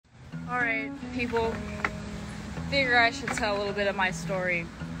Alright, people, figure I should tell a little bit of my story.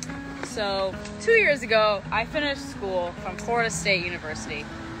 So, 2 years ago, I finished school from Florida State University.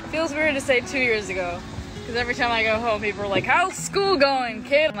 Feels weird to say 2 years ago, because every time I go home, people are like, how's school going,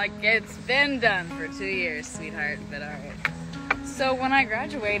 kid? I'm like, it's been done for 2 years, sweetheart, but alright. So when I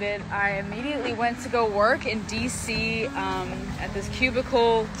graduated, I immediately went to go work in DC at this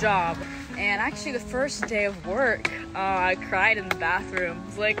cubicle job. And actually the first day of work, I cried in the bathroom. I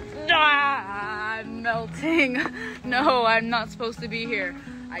was like, I'm melting. No, I'm not supposed to be here.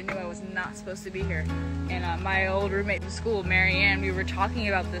 I knew I was not supposed to be here. And my old roommate from school, Marianne, we were talking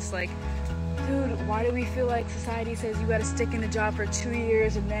about this, like, dude, why do we feel like society says you gotta stick in a job for 2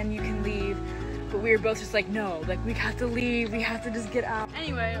 years and then you can leave? But we were both just like, no, like, we have to leave, we have to just get out.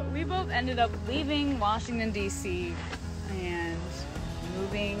 Anyway, we both ended up leaving Washington, D.C. and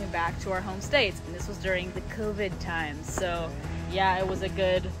moving back to our home states. And this was during the COVID times. So yeah, it was a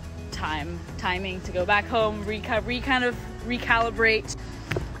good timing to go back home, kind of recalibrate,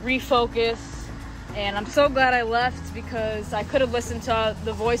 refocus. And I'm so glad I left, because I could have listened to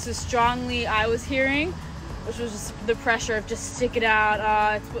the voices strongly I was hearing, which was just the pressure of just stick it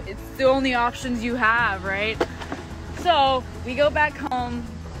out. It's the only options you have, right? So we go back home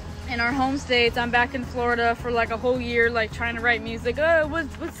in our home states. I'm back in Florida for like a whole year, like trying to write music.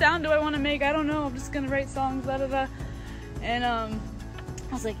 What sound do I want to make? I don't know. I'm just gonna write songs, da da da. And I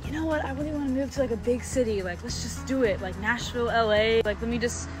was like, you know what? I really want to move to like a big city. Like, let's just do it. Like Nashville, LA. Like, let me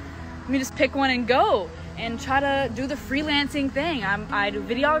just pick one and go and try to do the freelancing thing. I do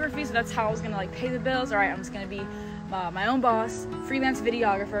videography, so that's how I was gonna like pay the bills. All right, I'm just gonna be my own boss, freelance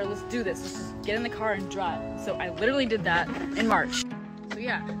videographer. Let's do this. Let's just get in the car and drive. So I literally did that in March. So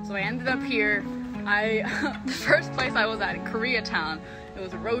yeah, so I ended up here. The first place I was at, Koreatown. It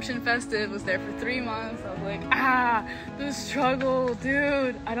was roach infested, was there for 3 months. I was like, the struggle,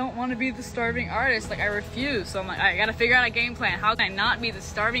 dude. I don't want to be the starving artist. Like, I refuse. So I'm like, I gotta figure out a game plan. How can I not be the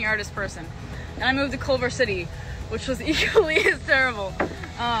starving artist person? And I moved to Culver City, which was equally as terrible.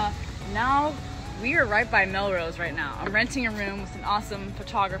 Now, we are right by Melrose right now. I'm renting a room with an awesome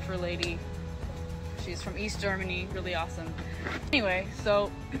photographer lady. She's from East Germany, really awesome. Anyway,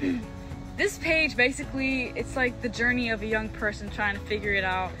 so this page, basically, it's like the journey of a young person trying to figure it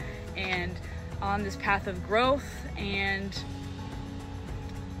out and on this path of growth and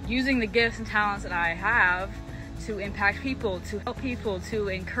using the gifts and talents that I have to impact people, to help people, to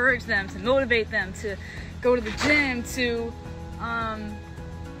encourage them, to motivate them, to go to the gym, to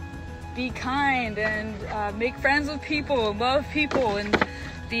be kind and make friends with people, love people, and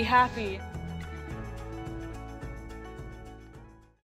be happy.